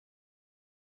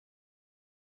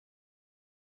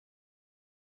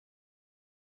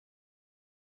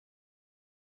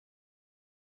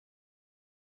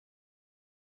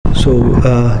So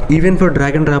even for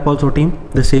drag and drop also team,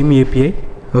 the same API.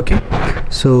 Okay,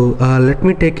 so let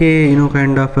me take a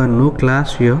kind of a new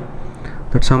class here.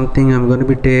 That's something I'm going to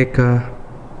be take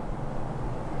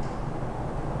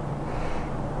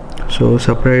so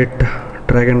separate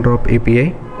drag and drop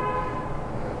API,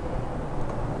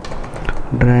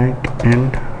 drag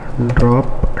and drop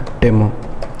demo.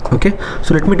 Okay,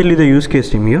 so let me tell you the use case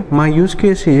team here. My use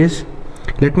case is,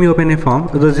 let me open a form,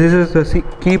 because this is the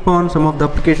keep on some of the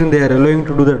application they are allowing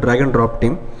to do the drag and drop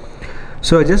team.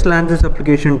 So I just launched this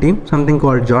application team, something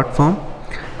called jot form.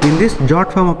 In this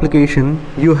jot form application,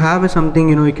 you have something,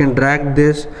 you can drag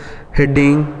this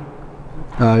heading.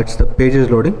 It's the page is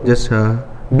loading. Just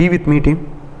be with me team.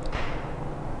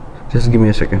 Just give me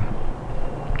a second.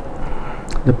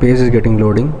 The page is getting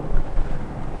loading.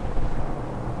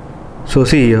 So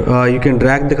see, you can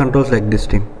drag the controls like this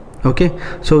team. Okay,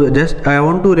 so just I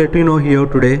want to let you know here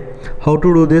today how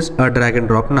to do this drag and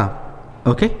drop now.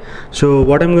 Okay, so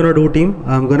what I'm gonna do team,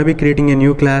 I'm gonna be creating a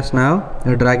new class now,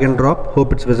 a drag and drop.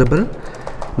 Hope it's visible.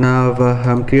 Now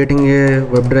I'm creating a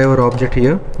WebDriver object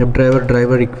here. WebDriver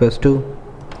driver equals to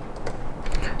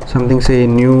something, say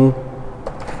new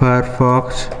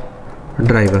Firefox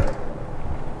driver.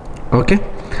 Okay,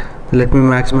 let me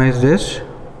maximize this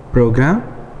program,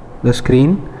 the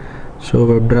screen. So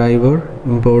WebDriver,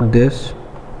 import this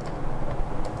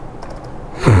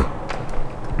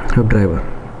WebDriver.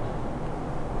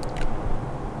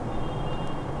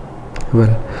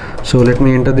 Well, so let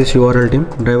me enter this URL team,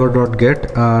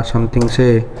 driver.get something,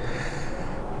 say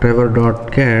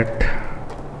driver.get.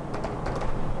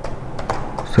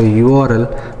 So URL,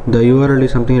 the URL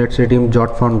is something, let's say team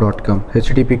jotform.com,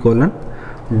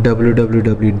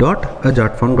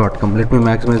 http://www.jotform.com. let me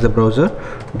maximize the browser,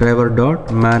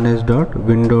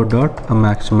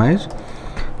 driver.manage.window.maximize.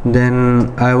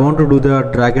 then I want to do the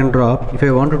drag and drop. If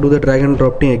I want to do the drag and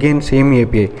drop thing, again same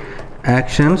API,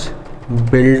 actions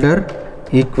builder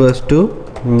equals to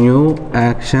new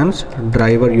actions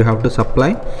driver you have to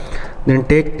supply. Then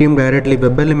take team directly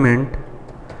web element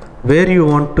where you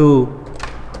want to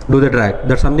do the drag.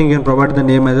 That's something you can provide the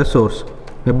name as a source.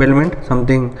 Web element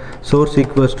something source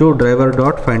equals to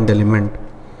driver.find element.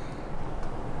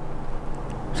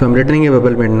 So I'm returning a web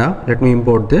element now. Let me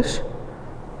import this.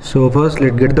 So first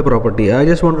let's get the property. I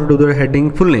just want to do the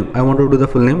heading full name. I want to do the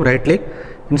full name. Right click,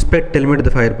 inspect element,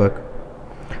 the Firebug.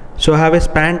 So I have a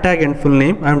span tag and full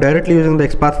name. I'm directly using the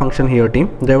XPath function here team.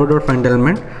 Driver.find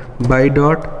element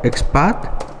by.xpath.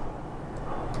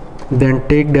 Then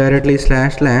take directly /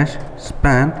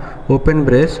 span open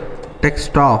brace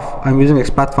text off. I'm using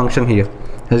XPath function here.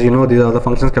 As you know, these are the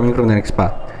functions coming from the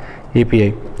XPath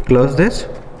API. Close this.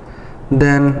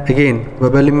 Then again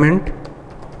web element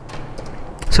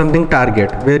something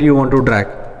target where you want to drag,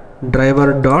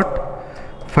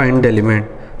 driver.find element.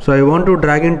 So I want to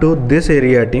drag into this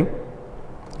area team.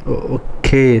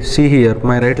 Okay, see here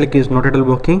my right click is not at all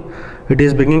working. It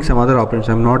is bringing some other options.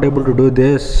 I'm not able to do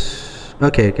this.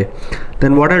 Okay,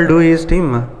 then what I'll do is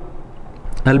team,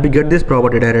 I'll be get this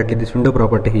property directly, this window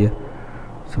property here.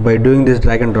 So by doing this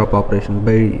drag and drop operation,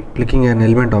 by clicking an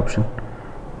element option.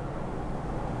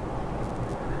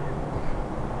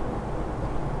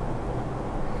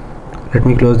 Let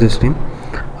me close this team.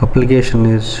 Application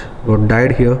is got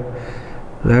died here.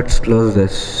 Let's close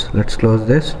this. Let's close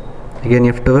this. Again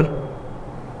F12.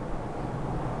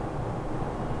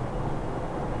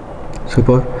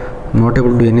 Super. I'm not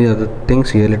able to do any other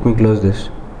things here. Let me close this.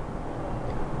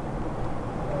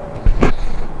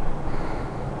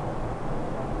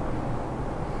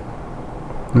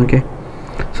 Okay.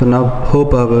 So now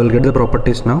hope I will get the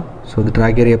properties now. So the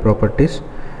drag area properties.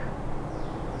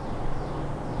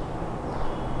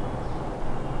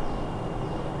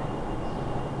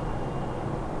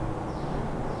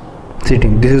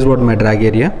 This is what my drag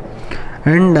area,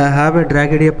 and I have a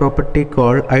drag area property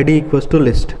called id equals to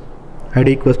list. id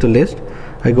equals to list.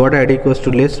 I got id equals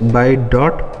to list by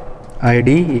dot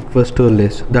id equals to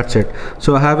list. That's it.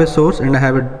 So I have a source and I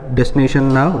have a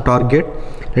destination now, target.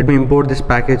 Let me import this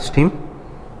package team.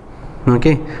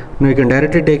 Okay, now you can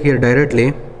directly take here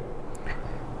directly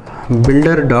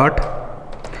builder dot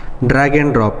drag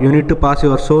and drop. You need to pass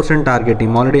your source and target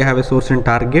team. Already I have a source and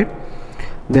target.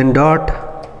 Then dot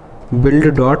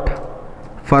build dot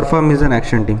perform is an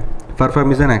action team.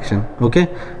 Perform is an action. Okay,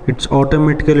 it's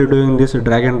automatically doing this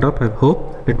drag and drop. I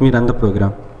hope. Let me run the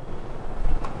program.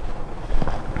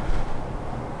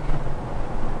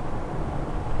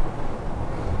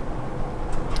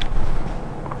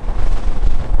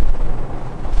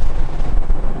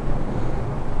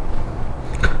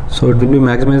 So it will be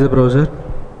maximize the browser.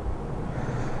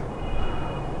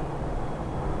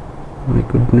 I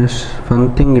could Witness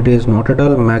one thing, it is not at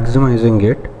all maximizing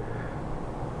it.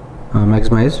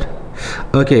 Maximized.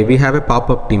 Okay, we have a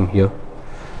pop-up team here.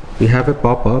 We have a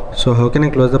pop-up. So how can I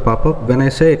close the pop-up? When I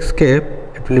say escape,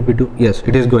 it will be yes,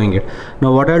 it is going it.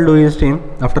 Now what I'll do is team,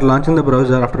 after launching the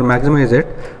browser, after maximize it,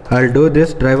 I'll do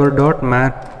this driver dot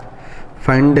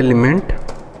find element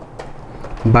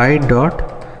by dot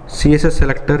CSS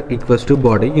selector equals to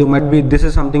body. You might be, this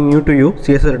is something new to you,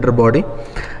 CSS selector body.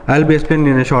 I'll be explaining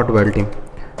in a short while team.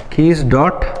 Keys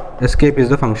dot escape is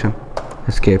the function.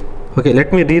 Escape. Okay,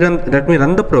 let me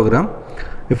run the program.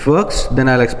 If works, then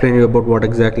I'll explain you about what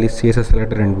exactly is CSS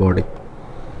selector and body.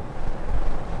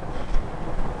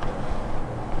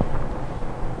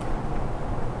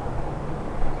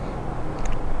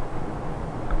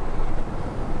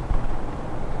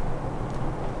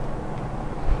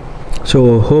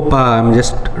 So hope I'm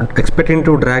just expecting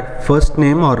to drag first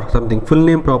name or something, full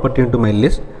name property into my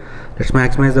list. Let's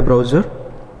maximize the browser.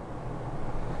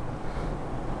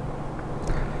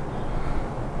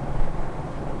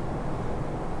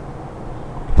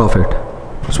 Perfect,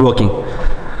 it's working.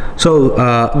 So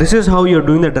this is how you're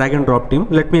doing the drag and drop team.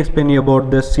 Let me explain you about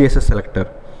the CSS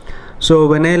selector. So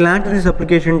when I launched this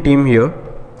application team here,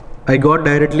 I got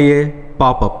directly a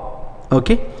pop-up.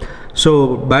 Okay,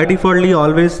 so by defaultly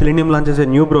always Selenium launches a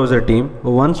new browser team.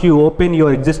 Once you open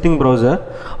your existing browser,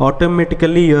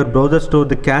 automatically your browser stores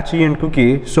the cache and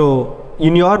cookie. So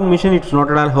in your machine it's not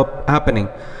at all happening.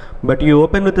 But you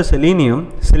open with the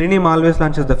Selenium always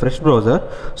launches the fresh browser,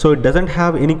 so it doesn't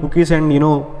have any cookies and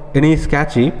any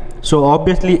cache. So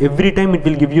obviously every time it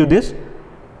will give you this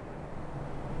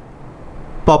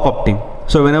pop-up thing.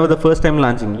 So whenever the first time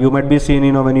launching, you might be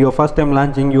seeing, when you're first time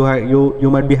launching, you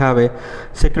might be have a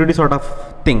security sort of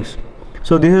things.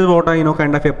 So this is what I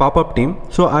kind of a pop-up team.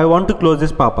 So I want to close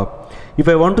this pop-up. If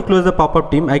I want to close the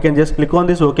pop-up team, I can just click on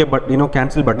this OK but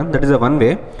cancel button. That is a one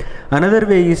way. Another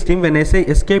way is team, when I say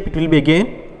escape, it will be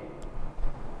again,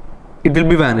 it will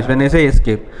be vanished when I say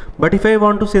escape. But if I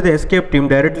want to say the escape team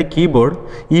directly keyboard,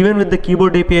 even with the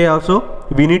keyboard API also,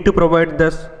 we need to provide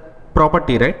this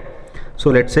property, right? So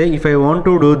let's say if I want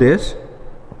to do this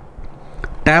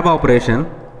tab operation,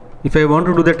 if I want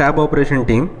to do the tab operation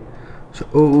team, so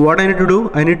what I need to do,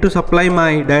 I need to supply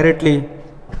my directly,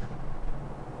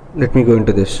 let me go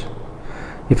into this.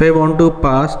 If I want to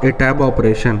pass a tab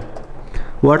operation,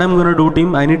 what I'm going to do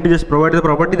team, I need to just provide the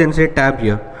property, then say tab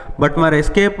here. But my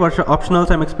escape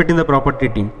optionals, I'm expecting the property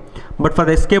team. But for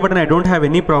the escape button, I don't have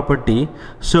any property.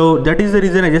 So that is the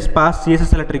reason I just pass CSS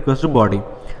selector equals to body.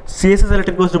 CSS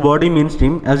selector equals to body means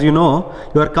team, as you know,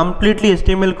 your completely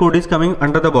HTML code is coming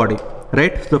under the body,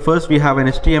 right? So first we have an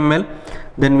HTML,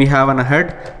 then we have a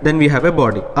head, then we have a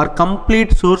body. Our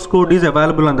complete source code is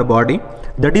available on the body.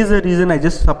 That is the reason I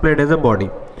just supplied as a body.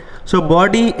 So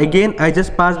body, again I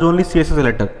just passed only CSS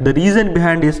selector. The reason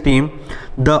behind is team,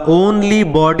 the only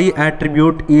body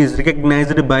attribute is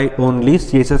recognized by only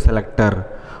CSS selector.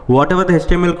 Whatever the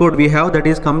HTML code we have, that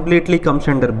is completely comes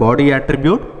under body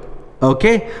attribute.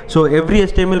 Okay, so every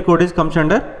HTML code is comes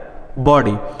under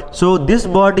body. So this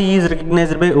body is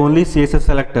recognized by only CSS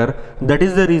selector. That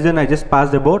is the reason I just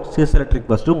passed about CSS selector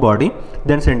equals to body,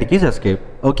 then send keys escape.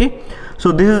 Okay,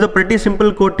 so this is the pretty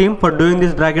simple code team for doing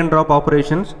this drag and drop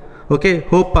operations. Okay,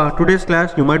 hope today's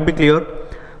class you might be clear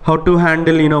how to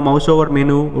handle mouse over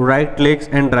menu, right clicks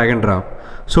and drag and drop.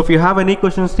 So if you have any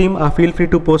questions team, feel free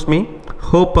to post me.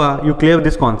 Hope you clear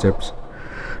these concepts.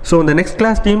 So in the next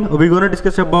class team, we're going to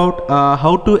discuss about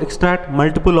how to extract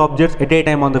multiple objects at a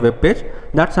time on the web page.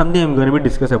 That's something I'm going to be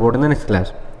discuss about in the next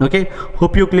class. Okay,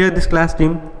 hope you clear this class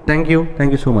team. Thank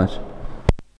you so much.